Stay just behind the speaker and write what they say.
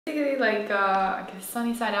Basically like I guess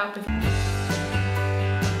sunny side up.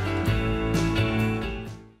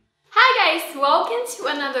 Hi guys, welcome to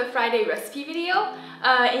another Friday recipe video.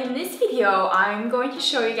 In this video, I'm going to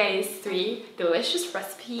show you guys 3 delicious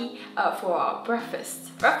recipes for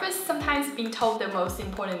breakfast. Breakfast sometimes being told the most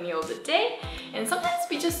important meal of the day, and sometimes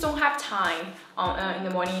we just don't have time in the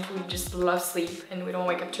morning if we just love sleep and we don't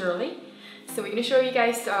wake up too early. So we're going to show you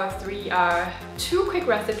guys 2 quick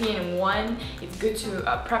recipes, and one is good to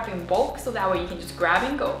prep in bulk, so that way you can just grab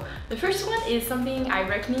and go. The first one is something I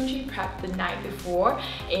recommend you prep the night before,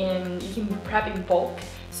 and you can prep in bulk.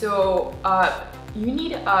 So you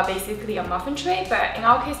need basically a muffin tray, but in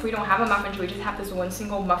our case we don't have a muffin tray, we just have this one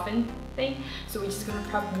single muffin thing. So we're just going to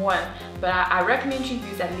prep one, but I recommend you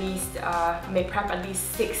use at least, may prep at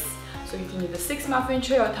least 6. So you can use a 6 muffin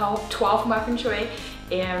tray or 12 muffin tray,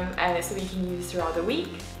 and so you can use throughout the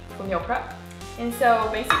week for meal prep. And so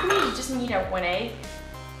basically you just need 1 egg,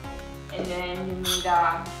 and then you need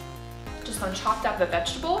just some chopped up the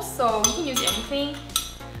vegetables. So you can use anything.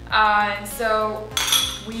 So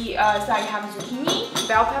I have zucchini,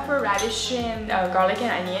 bell pepper, radish, and garlic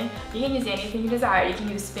and onion. You can use anything you desire. You can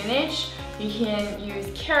use spinach, you can use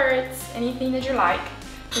carrots, anything that you like.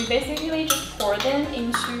 So you basically just pour them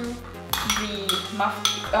into the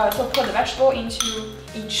so pour the vegetable into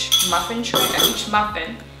each muffin tray, each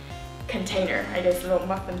muffin container, I guess, a little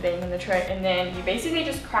muffin thing in the tray, and then you basically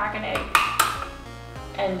just crack an egg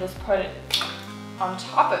and just put it on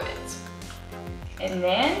top of it. And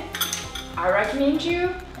then I recommend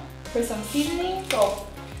you put some seasoning, so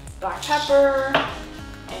black pepper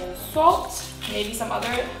and salt, maybe some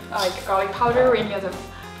other like garlic powder or any other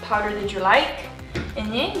powder that you like.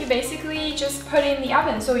 And then you basically just put it in the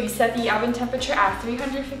oven. So you set the oven temperature at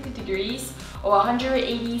 350 degrees or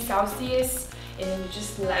 180 Celsius, and then you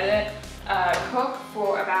just let it cook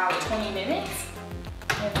for about 20 minutes.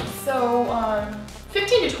 And so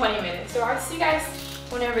 15 to 20 minutes. So I'll see you guys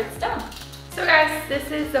whenever it's done. So guys, this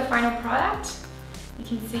is the final product. You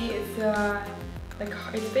can see it's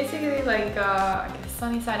basically like I guess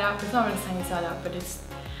sunny side up. It's not really sunny side up, but it's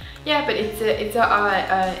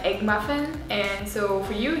an egg muffin, and so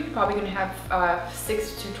for you, you're probably gonna have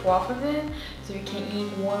 6 to 12 of them, so you can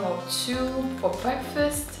eat 1 or 2 for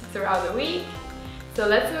breakfast throughout the week. So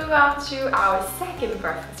let's move on to our second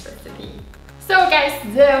breakfast recipe. So guys,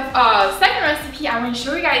 the second recipe I want to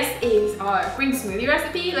show you guys is a green smoothie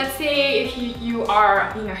recipe. Let's say if you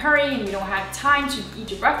are in a hurry and you don't have time to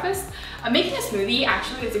eat your breakfast, making a smoothie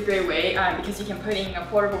actually is a great way because you can put it in a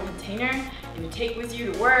portable container and you take with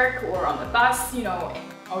you to work or on the bus, you know,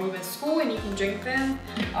 or even school, and you can drink them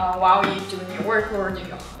while you're doing your work or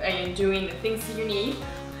doing the things that you need.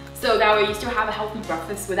 So that way you still have a healthy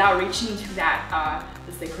breakfast without reaching into that,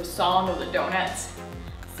 let's say, croissant or the donuts.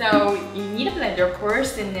 So you need a blender, of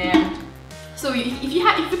course, and then so if you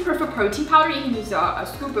prefer protein powder, you can use a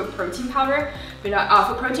scoop of protein powder. But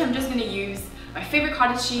for protein, I'm just gonna use my favorite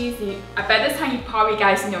cottage cheese. By this time, you probably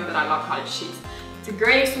guys know that I love cottage cheese. It's a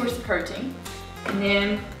great source of protein. And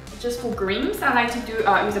then just for greens, I like to use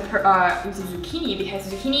a zucchini, because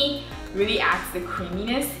zucchini really adds the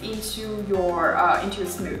creaminess into your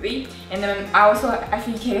smoothie. And then I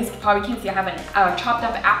think you guys probably can see I have a chopped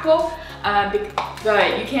up apple.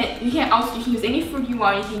 But you can use any fruit you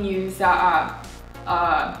want. You can use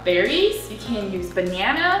berries. You can use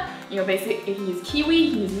banana. You know, basically you can use kiwi.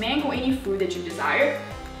 You can use mango. Any fruit that you desire.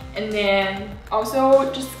 And then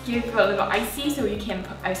also just give a little icy, so you can.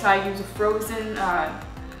 So I use frozen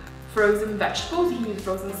vegetables. You can use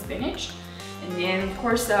frozen spinach. And then of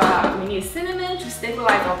course we need cinnamon to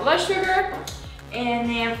stabilize our blood sugar. And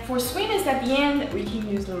then for sweetness at the end, we can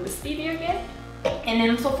use a little bit stevia again. And then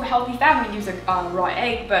also for healthy fat, we use a raw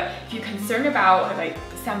egg. But if you're concerned about like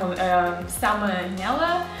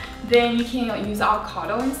salmonella, then you can use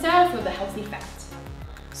avocado instead for the healthy fat.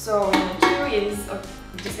 So what I'm gonna do is I'm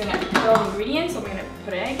just gonna fill the ingredients. So we're gonna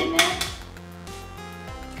put an egg in there,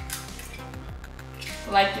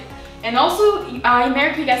 like it. And also in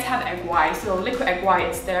America, you guys have egg white. So liquid egg white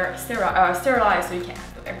is sterilized, so you can't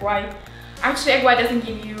have the egg white. Actually, egg white doesn't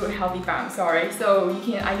give you a healthy fat, I'm sorry. So you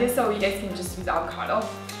can, I guess so you guys can just use avocado.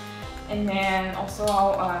 And then also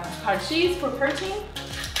cottage cheese for protein.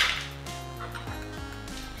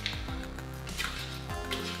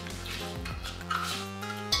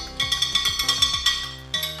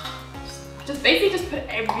 Just basically just put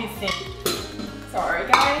everything, sorry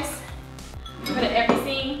guys, put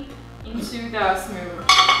everything into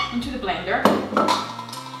the blender.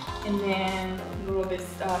 And then a little bit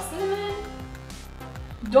cinnamon.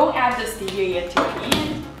 Don't add the stevia yet to the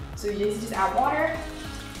end, so you just add water.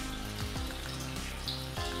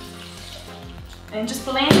 and just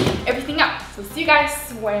blend everything up. So see you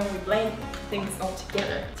guys when we blend things all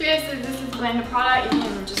together. So yes, this is the blended product. You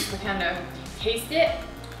can just kind of taste it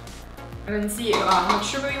and then see how much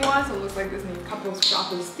sugar you want. So it looks like there's maybe a couple of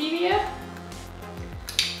drops of stevia.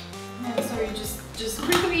 And so you just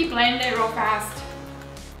quickly blend it real fast.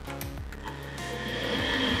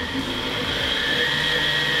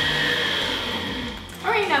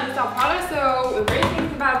 Alright, now this is our product. So the great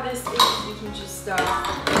thing about this is you can just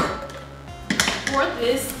pour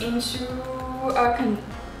this into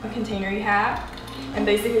a container you have, and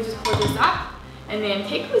basically just pour this up and then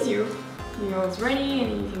take it with you. You know, it's ready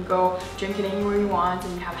and you can go drink it anywhere you want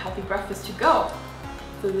and you have a healthy breakfast to go.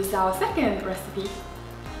 So this is our second recipe.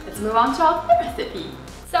 Let's move on to our third recipe.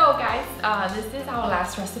 So guys, this is our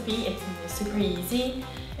last recipe. It's super easy,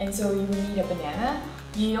 and so you need a banana.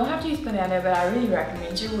 You don't have to use banana, but I really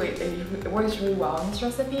recommend you. It works really well in this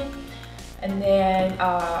recipe. And then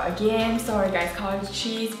again, sorry guys, cottage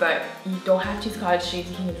cheese, but you don't have to use cottage cheese.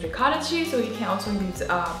 You can use ricotta cheese, or you can also use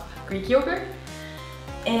Greek yogurt.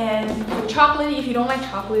 And for chocolate, if you don't like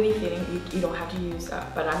chocolatey feeling, you don't have to use,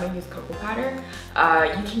 but I'm gonna use cocoa powder.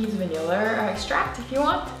 You can use vanilla extract if you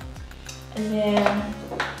want. And then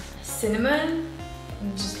cinnamon,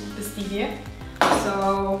 and just the stevia.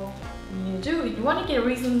 So you want to get a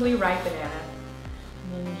reasonably ripe banana.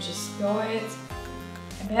 And then you just throw it.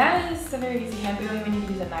 And banana is a very easy hand, we don't even need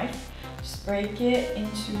to use a knife. Just break it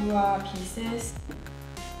into pieces.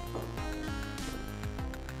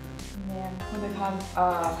 And then put the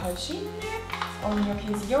cottage cheese in there, or in your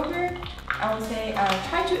case yogurt. I would say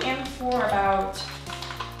try to aim for about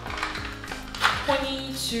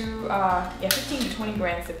 15 to 20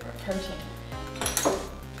 grams of protein.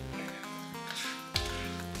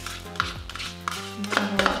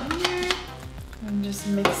 And just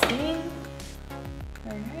mix it in.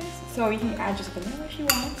 Very nice. So you can add just vanilla if you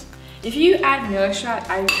want. If you add vanilla extract,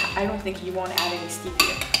 I don't think you want to add any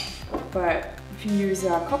stevia. But if you use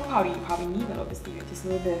cocoa powder, you probably need a little bit of stevia. Just a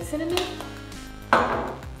little bit of cinnamon,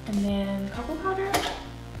 and then cocoa powder.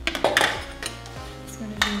 It's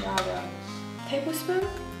going to be about a tablespoon.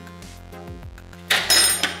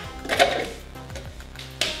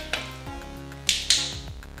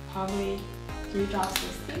 Probably 3 drops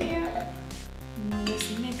of stevia. And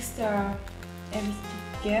just mix everything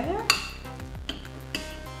together.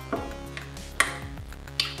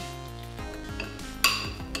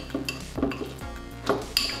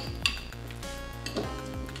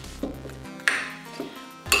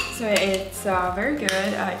 So it's very good.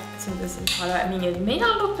 So this is product. I mean, it may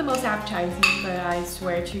not look the most appetizing, but I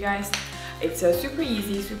swear to you guys, it's super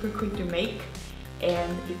easy, super quick to make,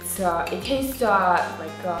 and it tastes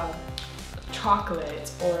like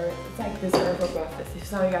chocolate, or it's like dessert for breakfast. If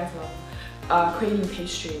some of you guys love craving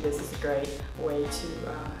pastry, this is a great way to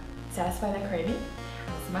satisfy that craving.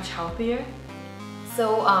 It's much healthier.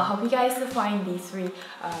 So hope you guys find these 3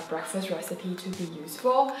 breakfast recipes to be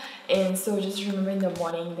useful. And so just remember, in the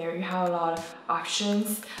morning there you have a lot of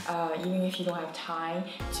options, even if you don't have time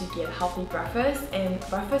to get a healthy breakfast. And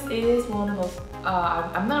breakfast is one of the most,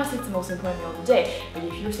 I'm not saying it's the most important meal of the day, but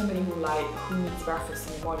if you're somebody who needs breakfast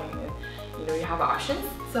in the morning, then you have options.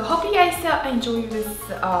 So hope you guys enjoy this,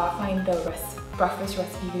 find the breakfast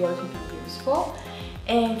recipe video to be useful.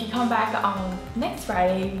 And if you come back on next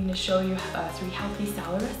Friday, we're going to show you 3 healthy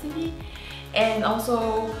salad recipes. And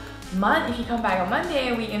also, if you come back on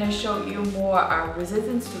Monday, we're going to show you more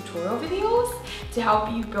resistance tutorial videos to help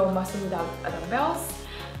you build muscle without dumbbells.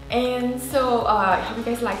 And so I hope you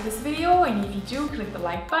guys like this video, and if you do, click the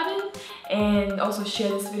like button, and also share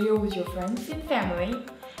this video with your friends and family.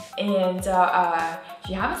 And if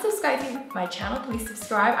you haven't subscribed to my channel, please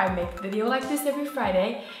subscribe. I make a video like this every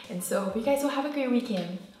Friday, and so hope you guys will have a great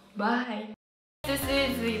weekend. Bye! This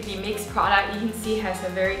is the mixed product. You can see it has a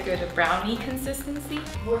very good brownie consistency.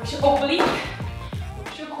 Works your oblique,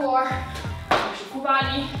 works your core, works your full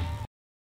body.